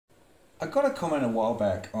I got a comment a while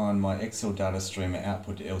back on my Excel data streamer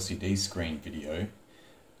output to LCD screen video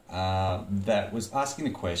that was asking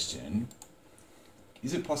the question,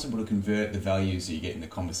 is it possible to convert the values that you get in the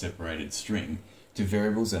comma separated string to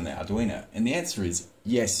variables in the Arduino? And the answer is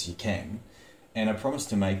yes, you can. And I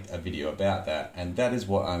promised to make a video about that, and that is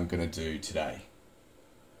what I'm going to do today.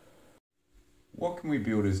 What can we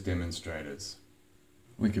build as demonstrators?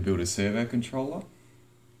 We could build a servo controller.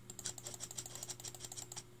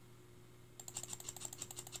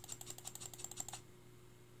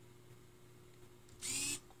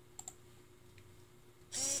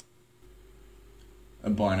 A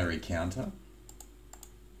binary counter.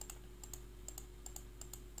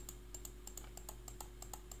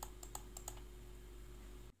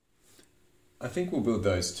 I think we'll build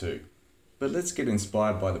those too, but let's get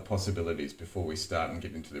inspired by the possibilities before we start and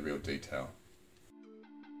get into the real detail.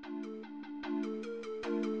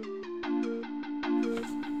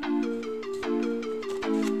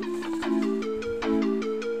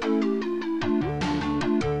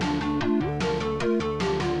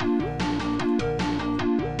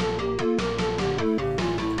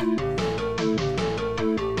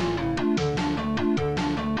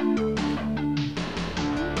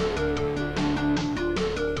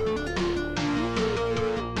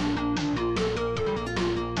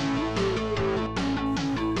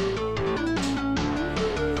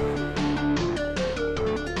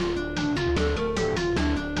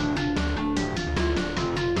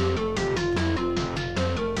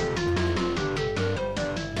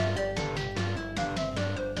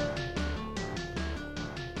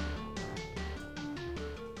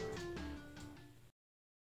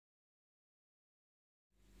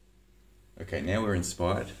 Okay, now we're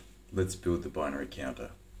inspired. Let's build the binary counter.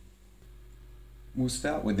 We'll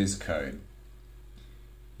start with this code.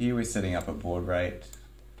 Here we're setting up a baud rate,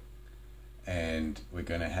 and we're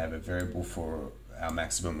going to have a variable for our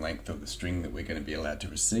maximum length of the string that we're going to be allowed to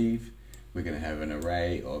receive. We're going to have an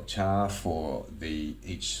array of char for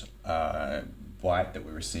each byte that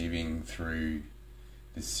we're receiving through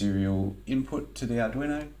the serial input to the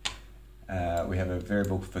Arduino. We have a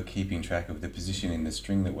variable for keeping track of the position in the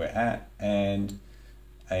string that we're at, and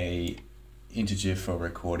a integer for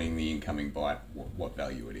recording the incoming byte, what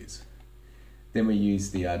value it is. Then we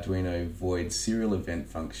use the Arduino void serial event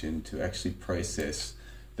function to actually process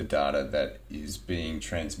the data that is being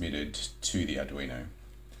transmitted to the Arduino.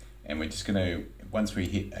 And we're just going to, once we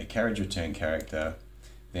hit a carriage return character,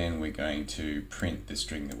 then we're going to print the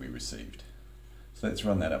string that we received. So let's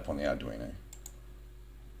run that up on the Arduino.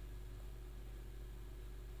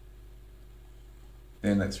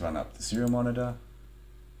 Then let's run up the serial monitor,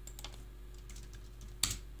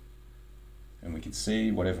 and we can see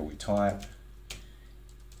whatever we type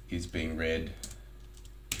is being read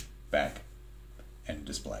back and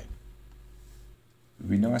displayed. It would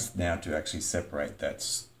be nice now to actually separate that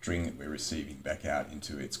string that we're receiving back out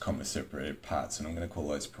into its comma separated parts, and I'm going to call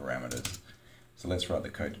those parameters. So let's write the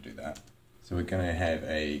code to do that. So we're going to have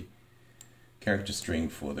a character string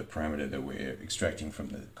for the parameter that we're extracting from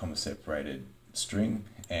the comma separated string,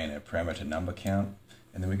 and a parameter number count,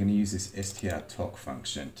 and then we're going to use this strtok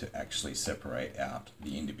function to actually separate out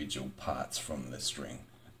the individual parts from the string.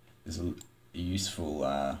 There's a useful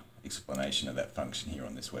explanation of that function here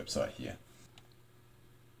on this website here.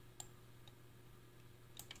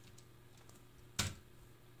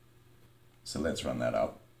 So let's run that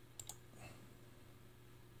up.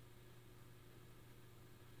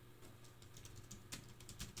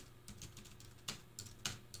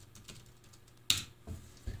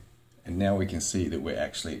 And now we can see that we're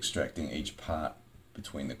actually extracting each part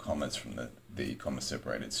between the commas from the comma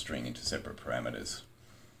separated string into separate parameters.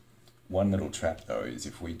 One little trap though is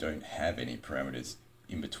if we don't have any parameters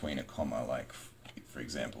in between a comma, like for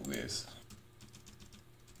example this.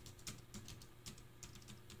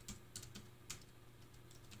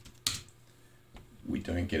 We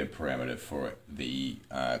don't get a parameter for the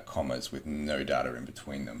commas with no data in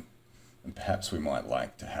between them, and perhaps we might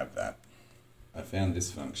like to have that. I found this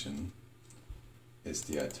function,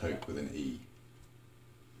 strtoke with an E.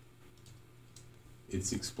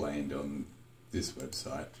 It's explained on this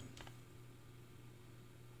website.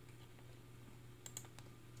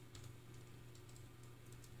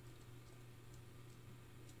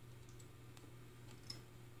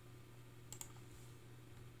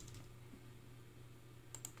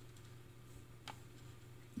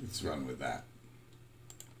 Let's run with that.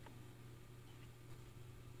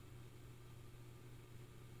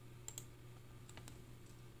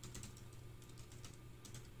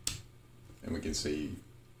 And we can see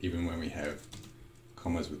even when we have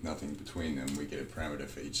commas with nothing between them, we get a parameter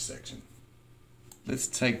for each section. Let's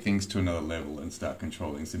take things to another level and start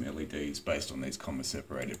controlling some LEDs based on these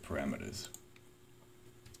comma-separated parameters.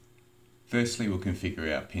 Firstly, we'll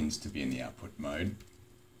configure our pins to be in the output mode.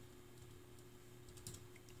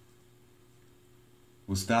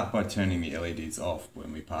 We'll start by turning the LEDs off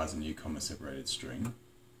when we pass a new comma-separated string.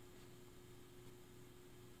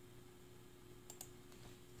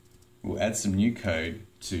 We'll add some new code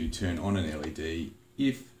to turn on an LED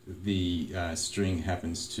if the string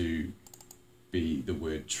happens to be the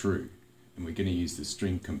word true, and we're going to use the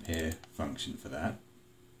strcmp function for that.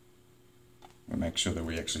 We'll make sure that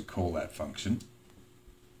we actually call that function,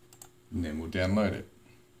 and then we'll download it.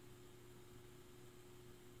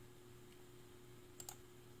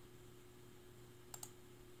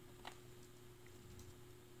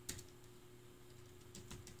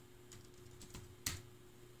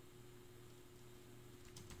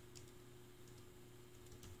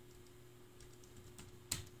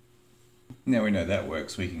 Now we know that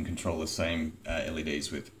works, we can control the same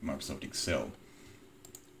LEDs with Microsoft Excel.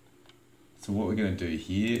 So what we're going to do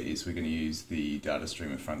here is we're going to use the data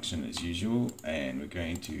streamer function as usual, and we're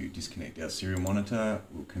going to disconnect our serial monitor.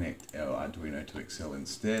 We'll connect our Arduino to Excel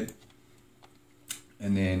instead,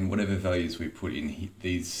 and then whatever values we put in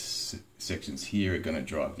these sections here are going to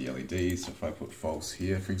drive the LEDs. So if I put false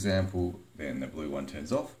here, for example, then the blue one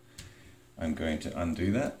turns off. I'm going to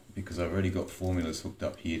undo that because I've already got formulas hooked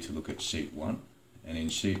up here to look at sheet 1, and in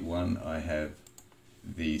sheet 1 I have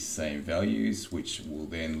these same values, which will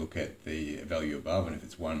then look at the value above, and if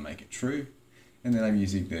it's 1, make it true. And then I'm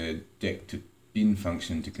using the Dec2Bin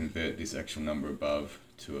function to convert this actual number above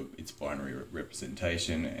to its binary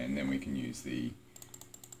representation, and then we can use the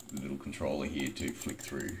little controller here to flick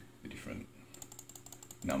through the different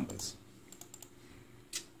numbers.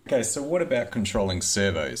 Okay, so what about controlling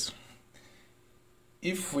servos?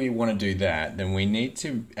 If we want to do that, then we need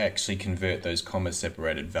to actually convert those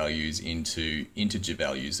comma-separated values into integer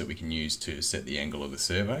values that we can use to set the angle of the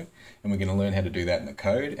servo. And we're going to learn how to do that in the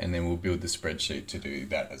code, and then we'll build the spreadsheet to do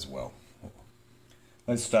that as well.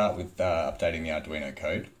 Let's start with updating the Arduino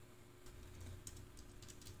code.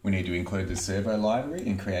 We need to include the servo library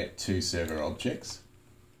and create 2 servo objects.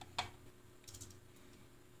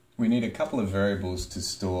 We need a couple of variables to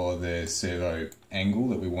store the servo angle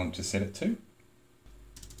that we want to set it to.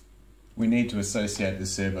 We need to associate the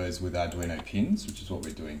servos with Arduino pins, which is what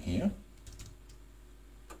we're doing here.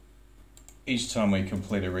 Each time we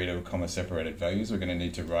complete a read of comma-separated values, we're going to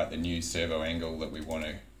need to write the new servo angle that we want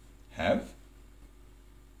to have.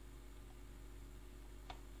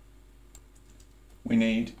 We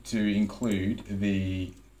need to include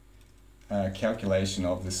the calculation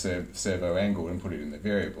of the servo angle and put it in the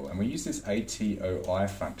variable. And we use this Atoi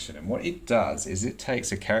function, and what it does is it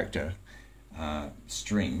takes a character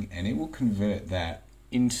string and it will convert that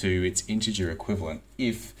into its integer equivalent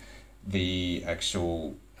if the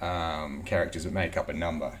actual characters that make up a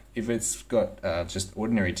number. If it's got just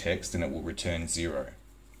ordinary text, then it will return 0.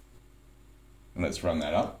 And let's run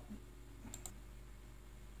that up.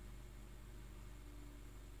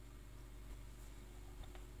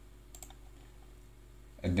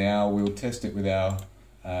 And now we'll test it with our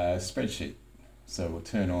spreadsheet. So we'll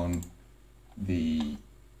turn on the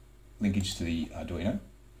linkage to the Arduino.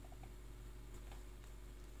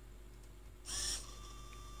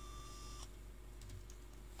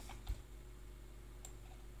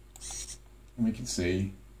 And we can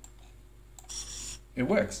see it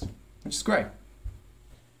works, which is great.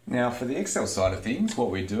 Now for the Excel side of things, what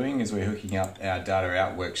we're doing is we're hooking up our data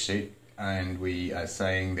out worksheet, and we are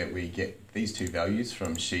saying that we get these 2 values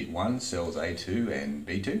from sheet 1, cells A2 and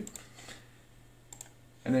B2.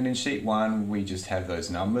 And then in sheet 1 we just have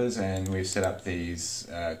those numbers, and we've set up these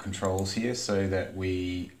controls here so that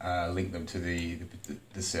we link them to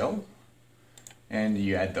the cell, and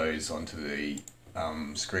you add those onto the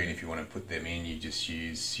screen. If you want to put them in, you just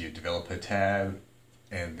use your developer tab,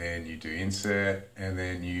 and then you do insert, and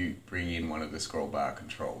then you bring in one of the scroll bar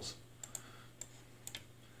controls.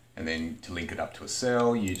 And then to link it up to a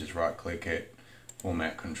cell, you just right click it,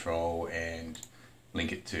 format control, and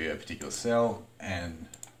link it to a particular cell, and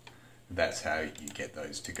that's how you get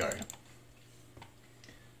those to go.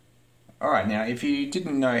 Alright, now if you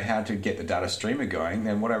didn't know how to get the data streamer going,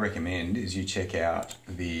 then what I recommend is you check out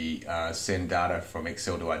the send data from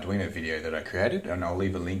Excel to Arduino video that I created, and I'll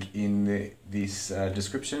leave a link in this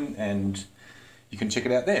description, and you can check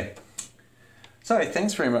it out there. So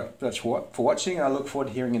thanks very much for watching. I look forward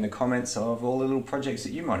to hearing in the comments of all the little projects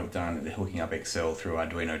that you might have done hooking up Excel through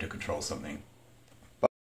Arduino to control something.